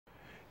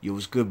Yo,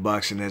 what's good,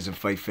 boxing heads and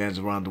fight fans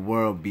around the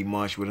world? B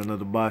Marsh with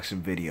another boxing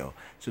video.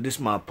 So this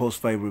is my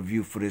post-fight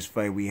review for this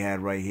fight we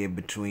had right here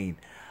between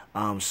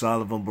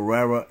Sullivan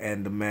Barrera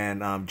and the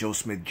man Joe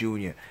Smith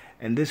Jr.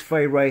 And this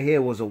fight right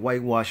here was a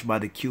whitewash by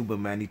the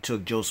Cuban, man. He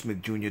took Joe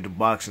Smith Jr. to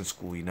boxing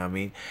school, you know what I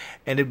mean?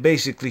 And it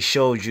basically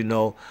shows, you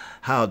know,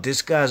 how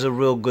this guy's a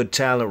real good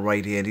talent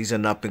right here. And he's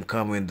an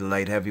up-and-comer in the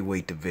light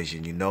heavyweight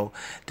division, you know?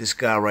 This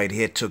guy right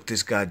here took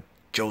this guy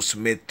Joe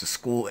Smith to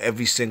school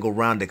every single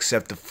round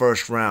except the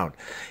first round.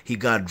 He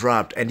got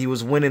dropped, and he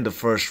was winning the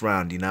first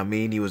round, you know what I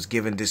mean? He was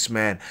giving this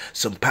man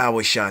some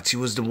power shots. He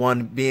was the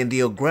one being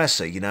the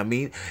aggressor, you know what I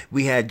mean?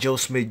 We had Joe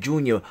Smith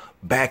Jr.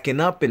 backing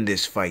up in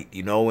this fight,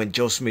 you know, and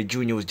Joe Smith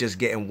Jr. was just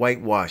getting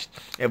whitewashed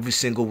every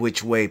single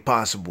which way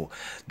possible.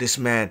 This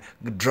man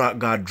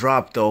got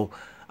dropped, though,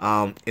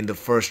 in the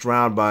first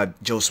round by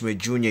Joe Smith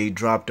Jr. He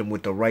dropped him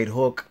with the right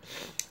hook.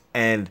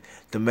 And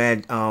the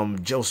man,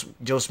 Joe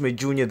Smith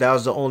Jr., that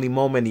was the only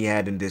moment he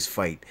had in this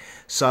fight.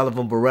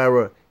 Sullivan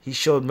Barrera, he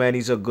showed, man,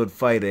 he's a good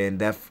fighter,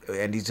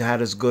 and he's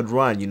had his good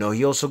run. You know,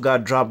 he also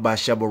got dropped by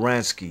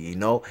Shabaranski, you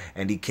know,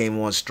 and he came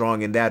on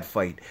strong in that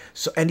fight.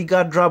 So, and he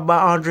got dropped by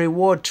Andre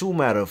Ward too,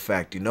 matter of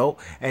fact, you know,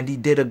 and he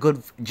did a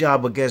good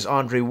job against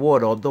Andre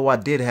Ward. Although I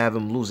did have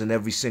him losing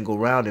every single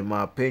round, in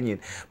my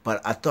opinion,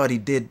 but I thought he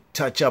did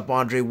touch up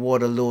Andre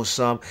Ward a little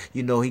some.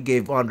 You know, he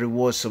gave Andre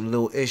Ward some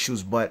little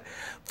issues, but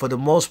for the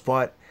most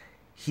part,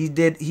 he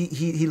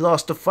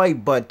lost the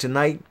fight. But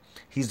tonight,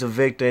 he's the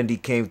victor, and he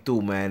came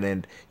through, man.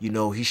 And, you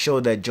know, he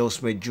showed that Joe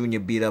Smith Jr.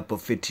 beat up a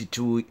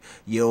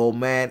 52-year-old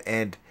man.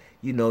 And,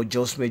 you know,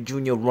 Joe Smith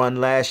Jr. run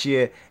last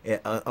year.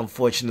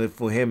 Unfortunately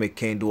for him, it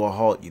came to a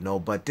halt, you know.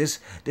 But this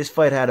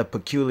fight had a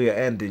peculiar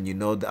ending, you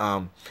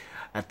know.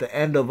 At the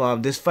end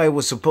of this fight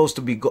was supposed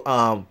to be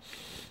a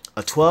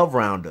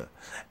 12-rounder.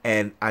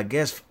 And I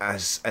guess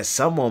at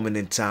some moment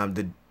in time,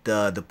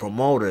 the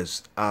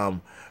promoters,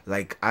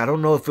 like, I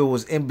don't know if it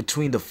was in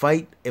between the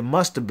fight. It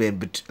must have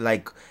been,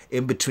 like,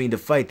 in between the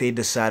fight, they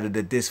decided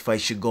that this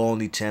fight should go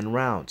only 10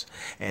 rounds.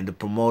 And the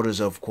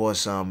promoters, of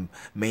course,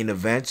 Main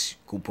Events,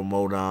 who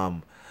promote,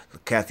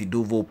 Kathy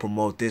Duval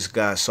promote this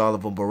guy,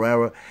 Sullivan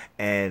Barrera,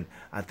 and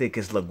I think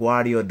it's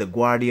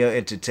LaGuardia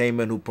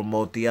Entertainment, who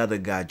promote the other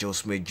guy, Joe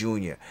Smith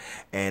Jr.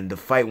 And the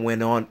fight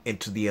went on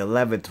into the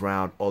 11th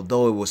round,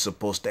 although it was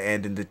supposed to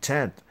end in the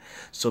 10th.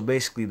 So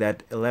basically,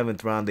 that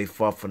 11th round, they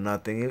fought for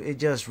nothing. It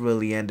just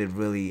really ended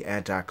really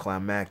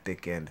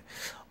anticlimactic. And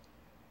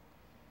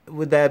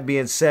with that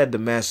being said, the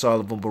man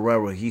Sullivan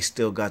Barrera, he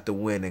still got the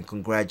win, and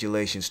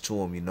congratulations to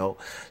him, you know.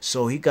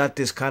 So he got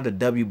this kind of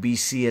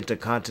WBC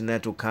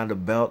Intercontinental kind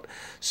of belt.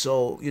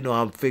 So, you know,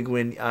 I'm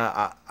figuring,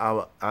 I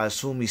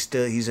assume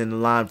he's in the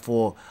line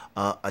for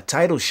a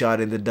title shot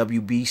in the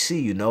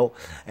WBC, you know.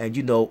 And,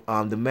 you know,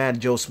 the man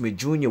Joe Smith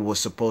Jr. was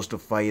supposed to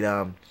fight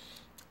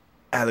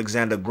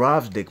Alexander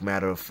Gravesdick,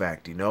 matter of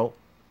fact, you know,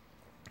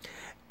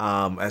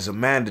 as a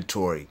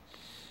mandatory.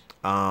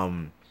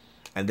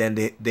 And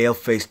then they'll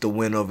face the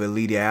winner of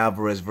Elidia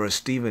Alvarez versus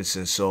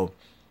Stevenson. So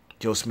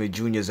Joe Smith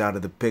Jr. is out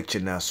of the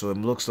picture now. So it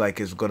looks like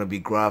it's going to be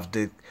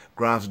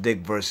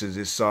Gravesdick versus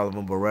this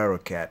Sullivan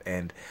Barrera cat.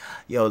 And,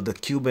 yo, the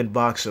Cuban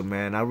boxer,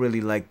 man, I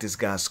really like this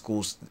guy's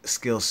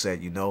skill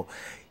set, you know.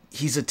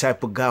 He's the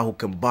type of guy who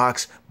can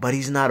box, but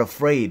he's not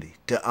afraid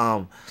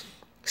to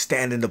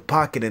stand in the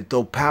pocket and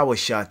throw power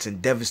shots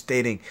and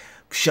devastating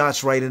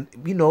shots right in.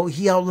 You know,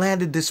 he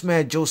outlanded this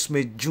man Joe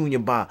Smith Jr.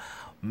 by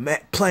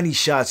plenty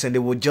shots, and they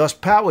were just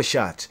power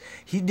shots.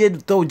 He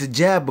did throw the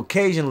jab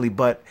occasionally,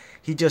 but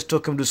he just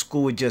took him to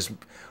school with just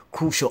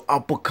crucial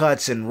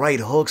uppercuts and right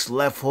hooks,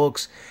 left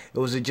hooks. It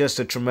was just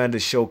a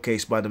tremendous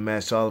showcase by the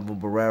man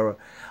Sullivan Barrera.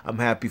 I'm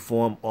happy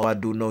for him. All I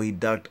do know, he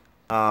ducked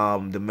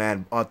the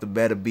man Arthur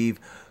Beterbiev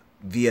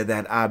via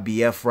that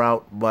IBF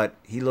route, but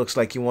he looks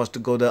like he wants to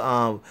go the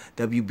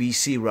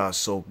WBC route.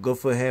 So good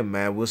for him,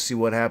 man. We'll see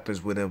what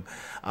happens with him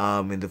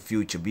in the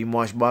future. B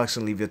Marsh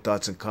Boxing, leave your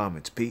thoughts and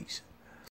comments. Peace.